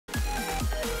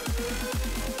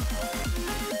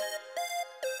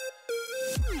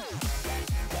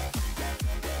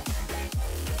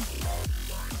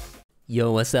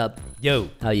Yo, what's up? Yo,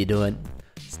 How you doing?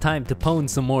 it's time to pwn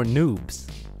some more noobs.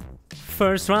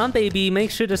 First round, baby.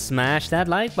 Make sure to smash that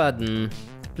like button.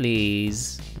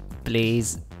 Please.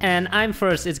 Please. And I'm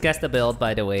first. It's guess the build,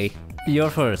 by the way. You're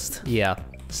first. Yeah.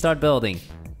 Start building.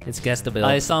 It's guess the build.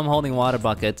 I saw him holding water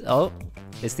bucket. Oh,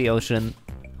 it's the ocean.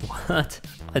 What?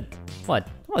 What?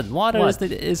 Water What?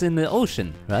 is in the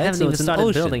ocean, right? I haven't So even it's an started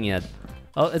ocean. building yet.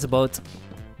 Oh, it's a boat.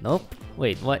 Nope.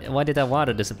 Wait, why did that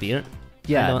water disappear?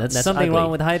 Yeah, that's something ugly.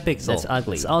 wrong with Hypixel. That's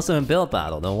ugly. It's also in build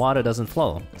battle. The water doesn't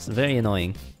flow. It's very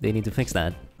annoying. They need to fix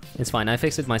that. It's fine. I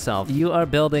fixed it myself. You are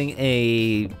building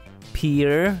a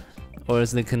pier, or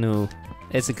is it a canoe?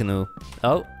 It's a canoe.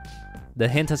 Oh, the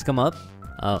hint has come up.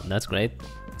 Oh, that's great.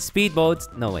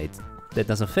 Speedboat. No, wait, that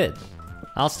doesn't fit.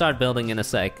 I'll start building in a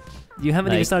sec. You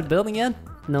haven't even Like- started building yet?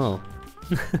 No.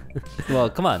 Well,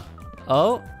 come on.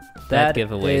 Oh, That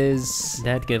giveaway. is...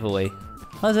 That giveaway.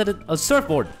 How's it? A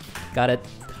surfboard. Got it.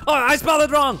 Oh, I spelled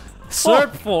it wrong.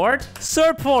 Surfboard?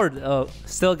 Surfboard. Oh,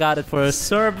 still got it first.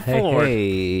 Surfboard.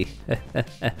 Hey.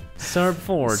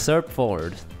 Surfboard.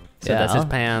 Surfboard. So that's his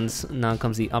pants. Now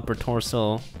comes the upper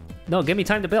torso. No, give me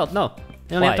time to build. No.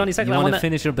 I only have 20 seconds. You I want wanna to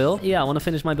finish your build? Yeah, I want to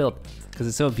finish my build. Because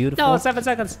it's so beautiful. No, 7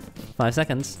 seconds. 5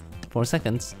 seconds. 4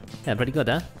 seconds. Yeah, pretty good,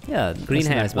 huh? Yeah. Green that's a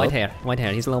hair, nice white build. hair, white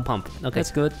hair. He's a little pump. Okay,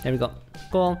 That's good. There we go.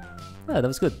 Cool. Yeah, that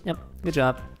was good. Yep. Good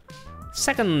job.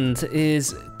 Second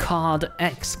is COD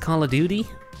X Call of Duty.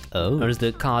 Oh. Or is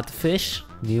the COD Fish?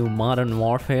 New modern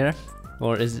warfare.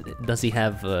 Or does he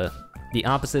have the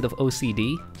opposite of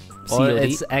OCD? Or COD?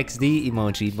 it's XD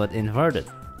emoji, but inverted.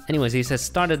 Anyways, he says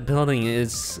started building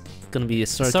is gonna be a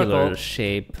circular Circle.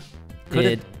 shape. Could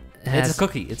it- has, It's a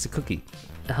cookie. It's a cookie.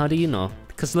 How do you know?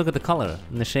 Because look at the color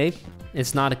and the shape.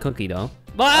 It's not a cookie though.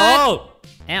 Oh!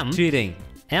 M? Cheating.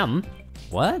 M?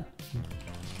 What?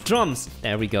 Drums.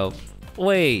 There we go.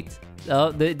 Wait.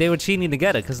 Oh, they were cheating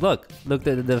together. Because look,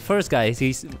 the first guy,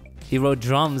 he wrote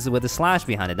drums with a slash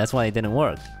behind it. That's why it didn't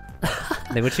work.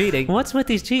 They were cheating. What's with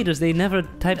these cheaters? They never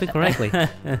type it correctly.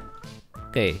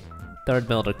 Okay. Third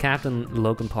builder, Captain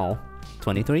Logan Paul.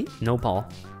 23. No Paul.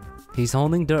 He's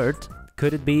holding dirt.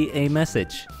 Could it be a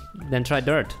message? Then try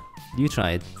dirt. You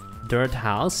tried. Dirt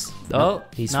house. Oh, No,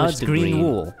 he now switched it's to green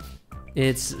wool.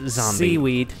 It's zombie.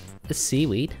 Seaweed. It's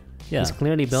seaweed. Yeah. He's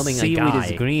clearly building Seaweed a guy.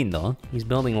 is green though. He's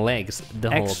building legs. The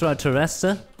Hulk.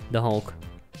 Extraterrestrial. The Hulk.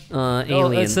 Oh,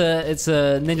 Alien. it's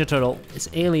a Ninja Turtle. It's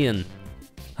alien.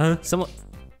 Huh? Someone.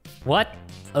 What?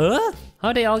 How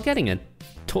are they all getting it?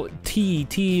 Tortoise?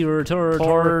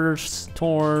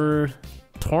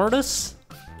 Tortoise?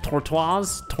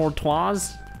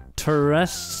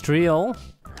 Terrestrial.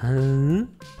 Huh?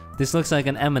 This looks like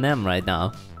an M&M right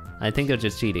now. I think they're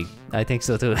just cheating. I think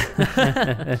so too.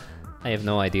 I have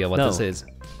no idea what No. this is.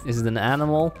 Is it an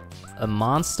animal? A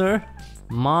monster?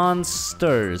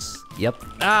 Monsters. Yep.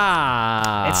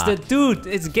 Ah! It's the dude.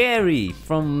 It's Gary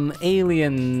from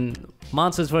Alien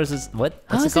Monsters versus what?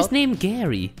 How What's is it his called? name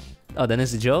Gary? Oh, then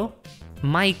it's Joe.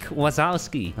 Mike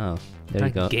Wazowski. Oh, there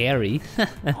you Not go. Gary.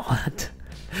 What?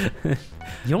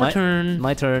 Your My- turn.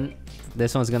 My turn.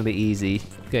 This one's gonna be easy.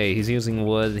 Okay, he's using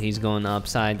wood. He's going up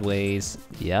sideways.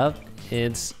 Yep.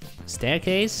 It's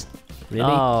staircase? Really?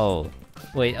 Oh.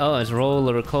 Wait, oh, it's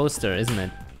roller coaster, isn't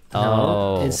it?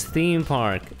 Oh. No, it's theme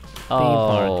park. Theme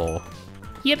park. Oh.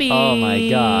 Yippee! Oh my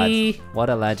god. What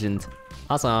a legend.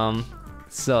 Awesome.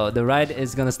 So the ride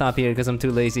is gonna stop here because I'm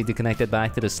too lazy to connect it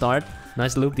back to the start.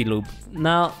 Nice loop-de-loop.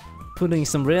 Now, putting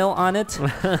some rail on it.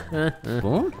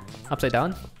 Boom. Upside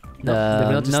down? No, the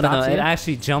rail just no, stops It here?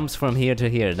 actually jumps from here to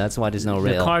here. That's why there's no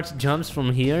The rail. cart jumps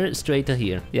from here straight to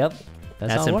here. Yep.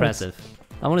 That's how it works. impressive.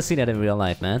 I want to see that in real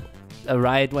life, man. A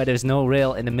ride where there's no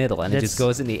rail in the middle and it just That's-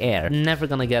 goes in the air. Never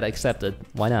gonna get accepted.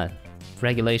 Why not?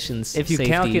 Regulations, If you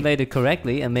safety. calculate it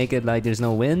correctly and make it like there's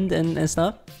no wind and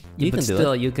stuff, you But can do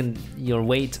still, it. your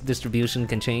weight distribution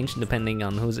can change depending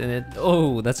on who's in it.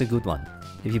 Oh, that's a good one.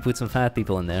 If you put some fat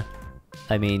people in there.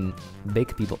 I mean,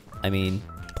 big people. I mean,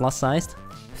 plus-sized.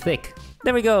 Thick.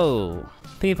 There we go.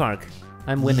 Theme park.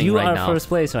 I'm winning You right are now. first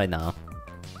place right now.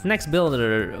 Next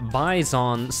builder,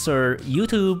 Bison Sir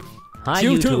YouTube. Hi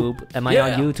YouTube. YouTube. Am I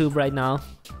Yeah. on YouTube right now?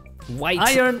 White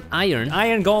Iron. Iron.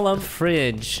 Iron Golem.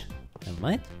 Fridge.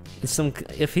 What? It's some.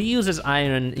 If he uses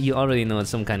iron, you already know it's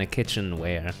some kind of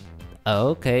kitchenware. Oh,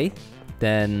 okay.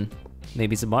 Then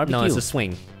maybe it's a barbecue. No, it's a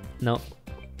swing. No.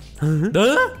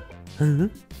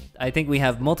 I think we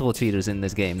have multiple cheaters in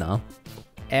this game now.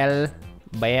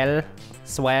 Bell,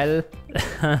 swell.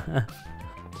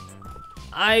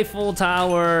 Eiffel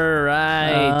Tower,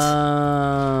 right.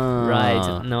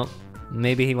 Right. No.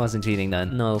 Maybe he wasn't cheating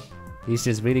then. No. He's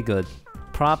just really good.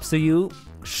 Props to you,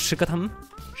 Shikatam.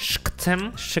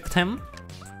 Shktem. Shiktem.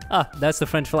 Ah, that's the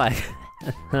French flag.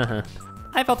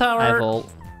 Eiffel Tower.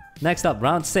 Eiffel. Next up,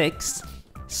 round 6.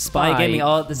 Spy gaming.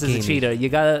 Oh, this is a cheater. You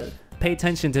gotta pay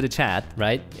attention to the chat,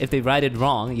 right? If they write it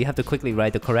wrong, you have to quickly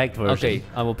write the correct version. Okay,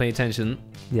 I will pay attention.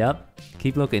 Yep.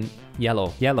 Keep looking.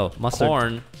 Yellow. Yellow. Mustard.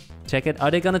 Corn. Check it.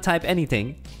 Are they gonna type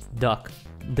anything? Duck.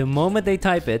 The moment they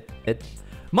type it,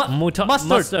 mustard.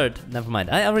 Mustard. Never mind.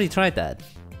 I already tried that.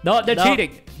 No, they're No.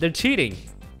 cheating. They're cheating.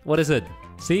 What is it?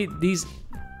 See, these...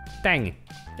 Dang.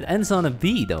 It ends on a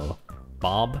B though.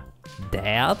 Bob.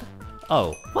 Dab?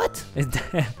 Oh. What? It's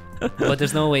dab. But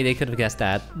there's no way they could have guessed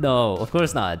that. No, of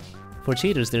course not. For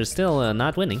cheaters, they're still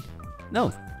not winning.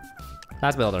 No.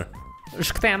 Last builder.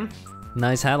 Shktam.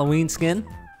 Nice Halloween skin.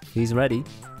 He's ready.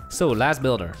 So, last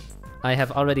builder. I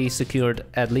have already secured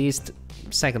at least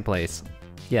 2nd place.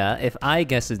 Yeah, if I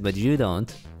guess it but you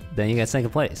don't, then you get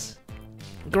 2nd place.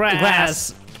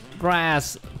 Grass.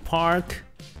 Grass. Park.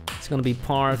 It's gonna be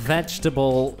park.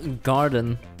 Vegetable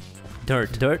garden.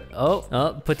 Dirt. Dirt.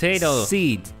 Oh. Potato.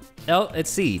 Seed. Oh, it's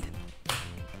seed.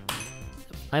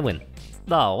 I win.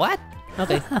 Oh, what?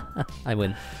 Okay. I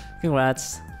win.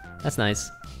 Congrats. That's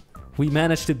nice. We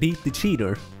managed to beat the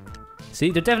cheater. See,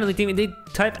 they're definitely teaming. They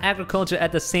type agriculture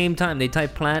at the same time. They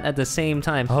type plant at the same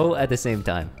time. Oh, at the same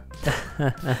time.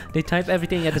 They type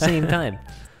everything at the same time.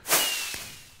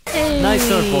 Hey. Nice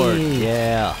surfboard.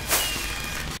 Yeah.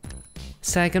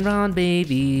 2nd round,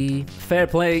 baby. Fair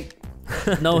play.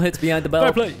 No hits behind the belt.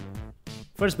 Fair play.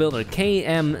 First builder,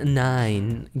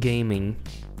 KM9 Gaming.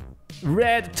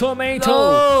 Red tomato.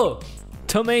 No!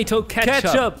 Tomato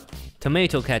ketchup. Ketchup.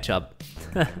 Tomato ketchup.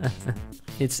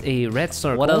 It's a red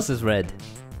circle. What else is red?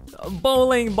 A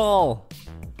bowling ball.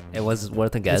 It was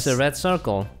worth a guess. It's a red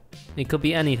circle. It could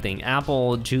be anything.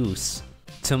 Apple juice.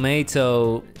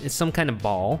 Tomato. It's some kind of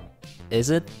ball.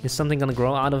 Is it? Is something gonna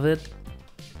grow out of it?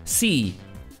 C.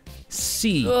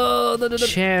 Oh,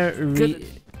 Cherry.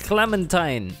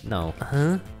 Clementine. No.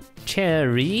 Huh?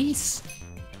 Cherries?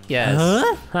 Yes.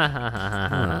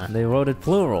 Huh? They wrote it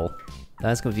plural.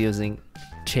 That's confusing.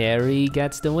 Cherry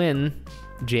gets the win.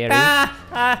 Jerry.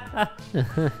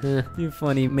 You're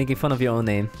funny, making fun of your own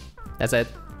name. That's it.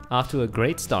 Off to a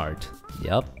great start.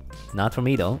 Yup. Not for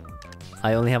me though.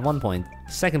 I only have 1 point.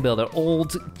 2nd builder,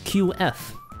 old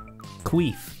QF.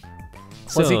 Queef.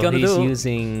 What's he gonna do?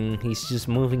 He's just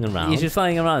moving around. He's just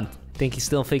flying around. Think he's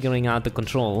still figuring out the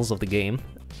controls of the game.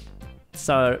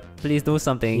 Sir, please do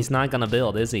something. He's not gonna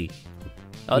build, is he?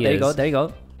 Oh, there you go, there you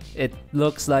go. It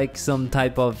looks like some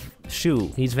type of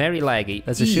shoe. He's very laggy.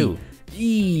 That's a shoe.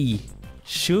 E.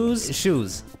 Shoes?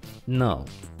 Shoes. No.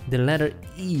 The letter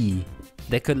E.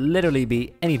 That could literally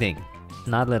be anything.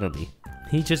 Not literally.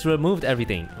 He just removed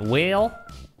everything. Whale?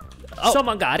 Oh.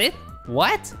 Someone got it?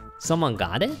 What? Someone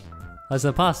got it? How's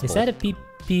that possible? Is that a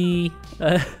PP?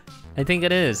 I think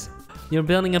it is. You're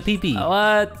building a PP.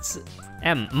 What?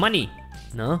 M. Money.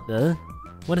 No?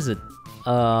 What is it?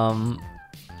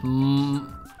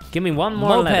 Give me one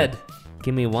more letter.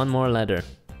 Give me one more letter.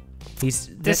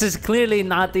 This is clearly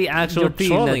not the actual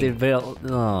theme that they built.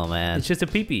 Oh man. It's just a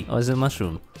PP. Oh, it's a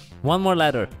mushroom. One more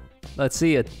letter. Let's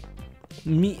see it.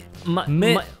 Miles?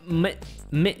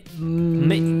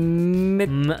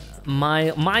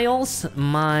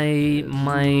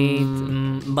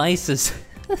 Mices.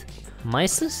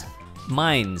 Mices?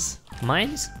 Mines.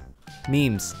 Mines?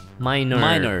 Memes.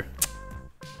 Minor.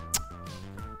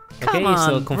 Come okay, on,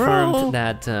 so confirmed bro.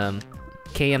 that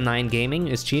KM9 Gaming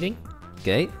is cheating.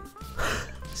 Okay.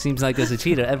 Seems like there's a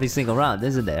cheater every single round,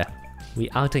 isn't there? We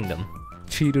outing them.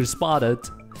 Cheater spotted.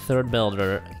 3rd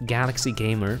builder, Galaxy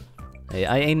Gamer. Hey,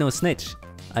 I ain't no snitch.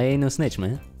 I ain't no snitch,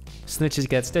 man. Snitches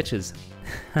get stitches.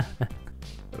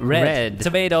 Red.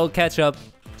 Tomato ketchup.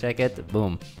 Check it.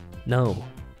 Boom. No.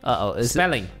 Uh-oh.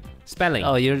 Spelling. Spelling.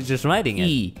 Oh, you're just writing it.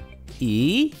 E.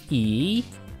 E? E.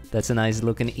 That's a nice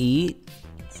looking E.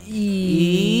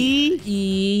 E.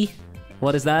 E.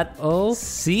 What is that? O.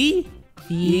 C?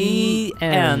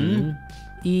 E-N.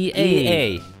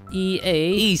 E-A.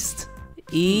 E-A. East.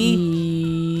 E.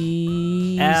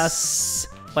 S.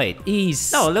 Wait.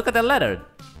 East. No, look at the letter.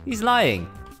 He's lying.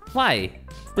 Why?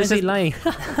 Why is he lying?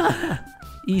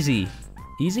 Easy.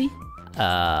 Easy?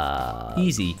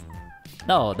 Easy.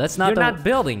 No, that's not You're not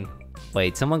building.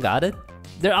 Wait, someone got it?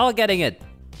 They're all getting it.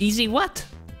 Easy what?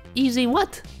 Easy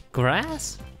what?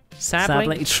 Grass?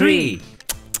 Sapling? Tree.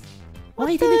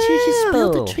 Why didn't you just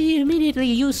build the tree immediately,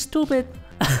 you stupid?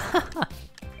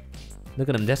 Look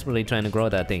at him desperately trying to grow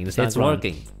that thing. It's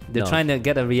working. They're trying to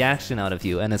get a reaction out of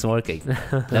you, and it's working.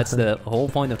 That's the whole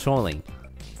point of trolling.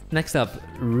 Next up,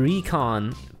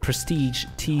 Recon Prestige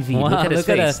TV. Wow, look at his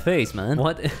face. that face, man.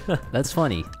 What? That's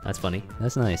funny. That's funny.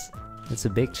 That's nice. That's a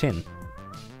big chin.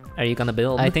 Are you gonna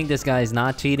build? I think this guy is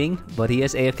not cheating, but he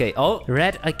is AFK. Oh,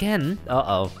 Red again.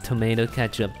 uh-oh. Tomato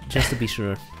ketchup, just to be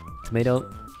sure.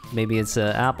 Tomato. Maybe it's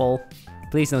apple.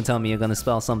 Please don't tell me you're gonna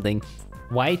spell something.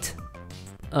 White.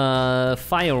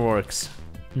 Fireworks.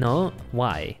 No.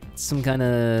 Why? Some kind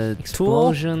of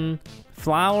Explosion.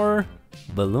 flower,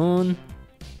 balloon.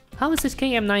 How is this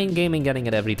KM9 gaming getting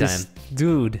it every time? This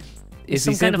dude, It's is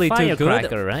he some kind of simply too good?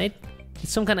 firecracker, right?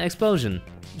 It's some kind of explosion.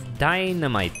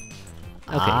 Dynamite.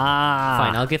 Okay. Ah,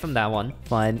 Fine, I'll give him that one.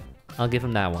 fine. I'll give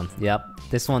him that one. Yep,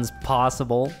 this one's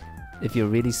possible if you're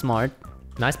really smart.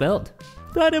 Nice build.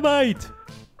 Dynamite.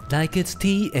 Like it's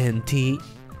TNT.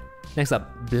 Next up,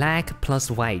 black plus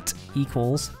white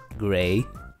equals Gray.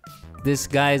 This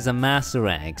guy's a master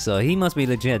rank, so he must be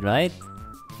legit, right?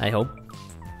 I hope.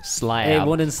 Slab. Hey,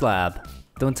 wooden slab.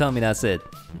 Don't tell me that's it.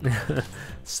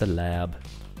 Slab.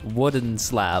 Wooden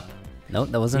slab. No,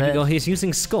 that wasn't Here it. we go, he's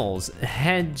using skulls.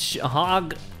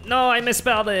 Hedgehog. No, I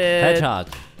misspelled it. Hedgehog.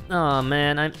 Oh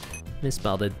man, I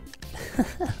misspelled it.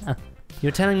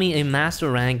 You're telling me a master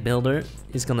rank builder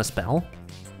is gonna spell?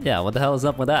 Yeah, what the hell is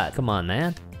up with that? Come on,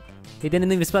 man. He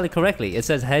didn't even spell it correctly. It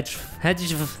says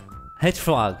hedgehog.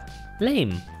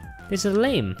 Lame. This is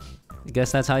lame. I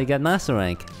guess that's how you get master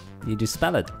rank. You just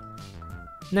spell it.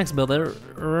 Next builder,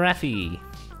 Raffy.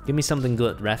 Give me something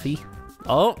good, Raffy.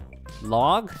 Oh,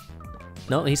 log?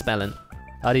 No, he's spelling.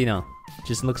 How do you know?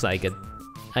 Just looks like it.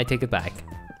 I take it back.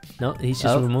 No, he's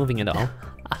just removing it all.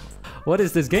 What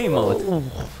is this game mode?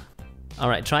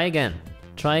 Alright, try again.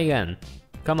 Try again.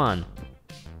 Come on.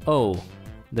 Oh,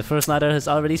 the first letter has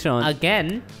already shown.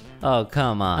 Again? Oh,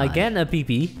 come on. Again a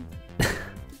PP.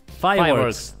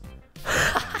 Fireworks.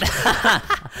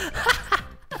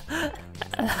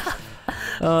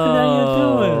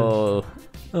 Oh,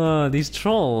 Oh, these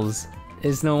trolls.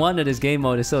 it's no wonder this game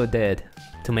mode is so dead.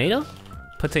 Tomato?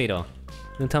 Potato.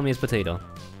 Don't tell me it's potato.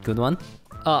 Good one.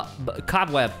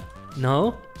 Cobweb.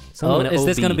 No? Oh, is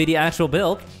this gonna be the actual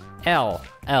build? L?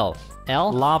 L.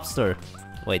 Lobster.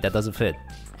 Wait, that doesn't fit.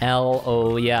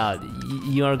 L-O, yeah.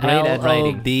 You are great at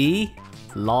writing. L-O-B.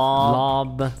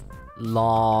 Lob.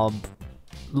 Lob.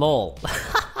 Lol.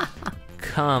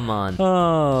 Come on.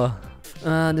 Oh,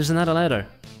 There's another letter.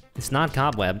 It's not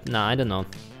cobweb. No, I don't know.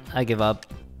 I give up.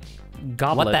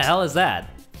 Goblet. What the hell is that?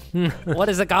 What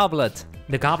is a goblet?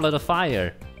 The Goblet of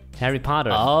Fire. Harry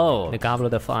Potter. Oh, The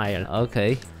Goblet of Fire.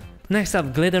 okay. Next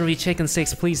up, glittery chicken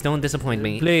sticks. Please don't disappoint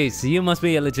me. Please, you must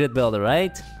be a legit builder,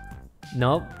 right?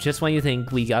 Nope, just when you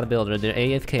think we got a builder, they're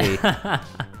AFK.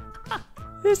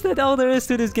 Is that all there is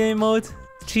to this game mode?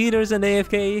 Cheaters and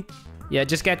AFK? Yeah,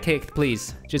 just get kicked,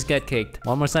 please. Just get kicked.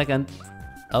 One more second.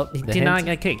 Oh, He the did not hint.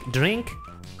 get kicked. Drink?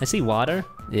 I see water.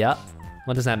 Yeah.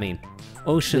 What does that mean?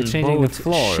 Ocean, They're changing the boat,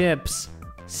 floor. ships,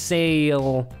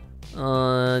 sail,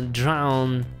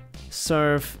 drown,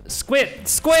 surf, squid!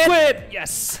 Squid!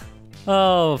 Yes!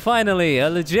 Oh, finally, a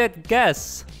legit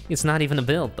guess. It's not even a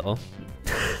build, though.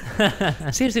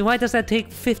 Seriously, why does that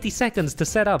take 50 seconds to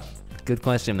set up? Good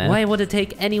question, man. Why would it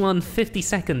take anyone 50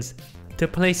 seconds to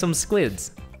play some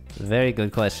squids? Very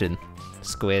good question.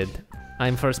 Squid.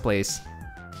 I'm first place.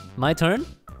 My turn?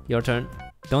 Your turn.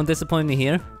 Don't disappoint me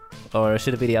here. Or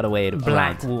should it be the other way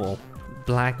Black around? wool.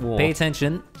 Black wool. Pay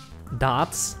attention.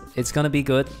 Dots. It's gonna be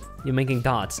good. You're making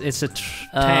dots. It's a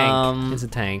tank. It's a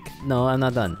tank. No, I'm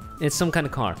not done. It's some kind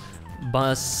of car.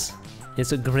 Bus.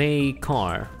 It's a gray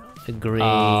car. A gray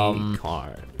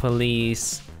car.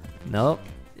 Police. No.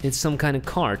 It's some kind of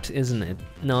cart, isn't it?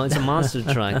 No, it's a monster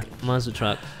truck. Monster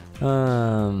truck.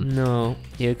 No.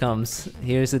 Here comes.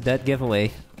 Here's a dead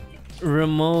giveaway.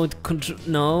 Remote control.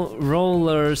 No.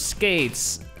 Roller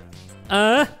skates.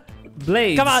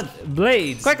 Blades. Come on!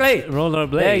 Blades. Quickly! Roller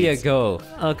blades. There you go.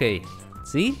 Okay.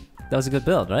 See? That was a good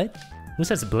build, right? Who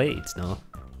says blades? No.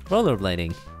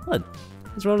 Rollerblading. What?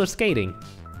 It's roller skating.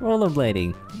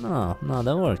 Rollerblading. No,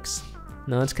 that works.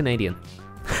 No, it's Canadian.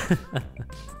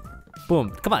 Boom.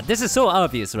 Come on, this is so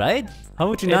obvious, right? How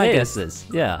would you It not is. guess this?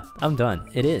 Yeah, I'm done.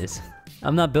 It is.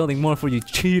 I'm not building more for you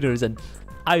cheaters and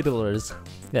idlers.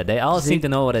 Yeah, they all seem to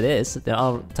know what it is. They're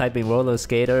all typing roller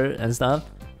skater and stuff.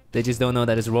 They just don't know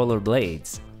that it's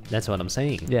rollerblades. That's what I'm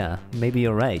saying. Yeah, maybe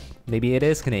you're right. Maybe it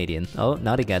is Canadian. Oh,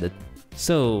 now they get it.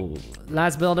 So,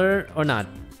 last builder or not?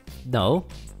 No.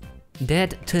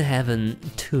 Dead to Heaven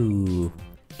 2.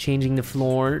 Changing the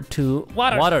floor to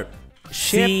water. Water.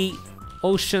 Ship. Sea.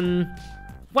 Ocean.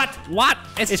 What? What?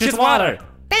 It's just water.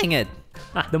 Dang it.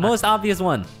 The most obvious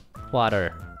one.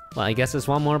 Water. Well, I guess there's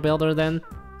one more builder then.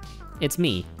 It's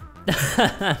me.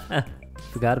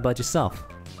 Forgot about yourself.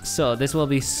 So this will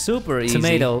be super easy.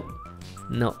 Tomato.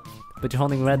 No. But you're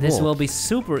holding Red This Bull. will be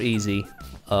super easy.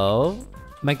 Oh.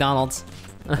 McDonald's.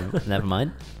 Never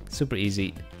mind. Super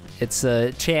easy. It's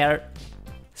a chair.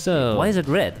 So Why is it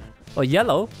red? Or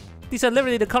yellow? These are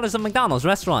literally the colors of McDonald's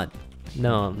restaurant.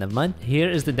 no, never mind. Here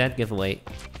is the dead giveaway.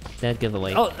 Dead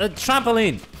giveaway. Oh, a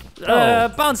trampoline. Oh.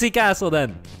 Bouncy castle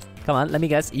then. Come on, let me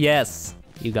guess. Yes.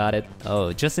 You got it.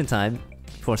 Oh, just in time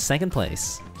for second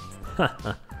place.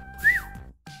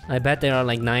 I bet there are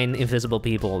like 9 invisible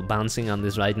people bouncing on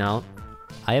this right now.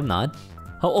 I am not.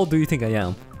 How old do you think I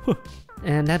am?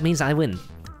 And that means I win.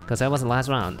 Because that was the last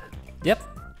round. Yep.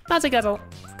 Bouncy castle.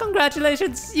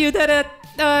 Congratulations, you did it.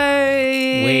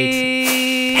 Wait.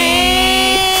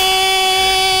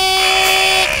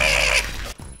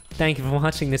 Thank you for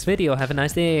watching this video. Have a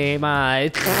nice day.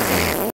 Bye.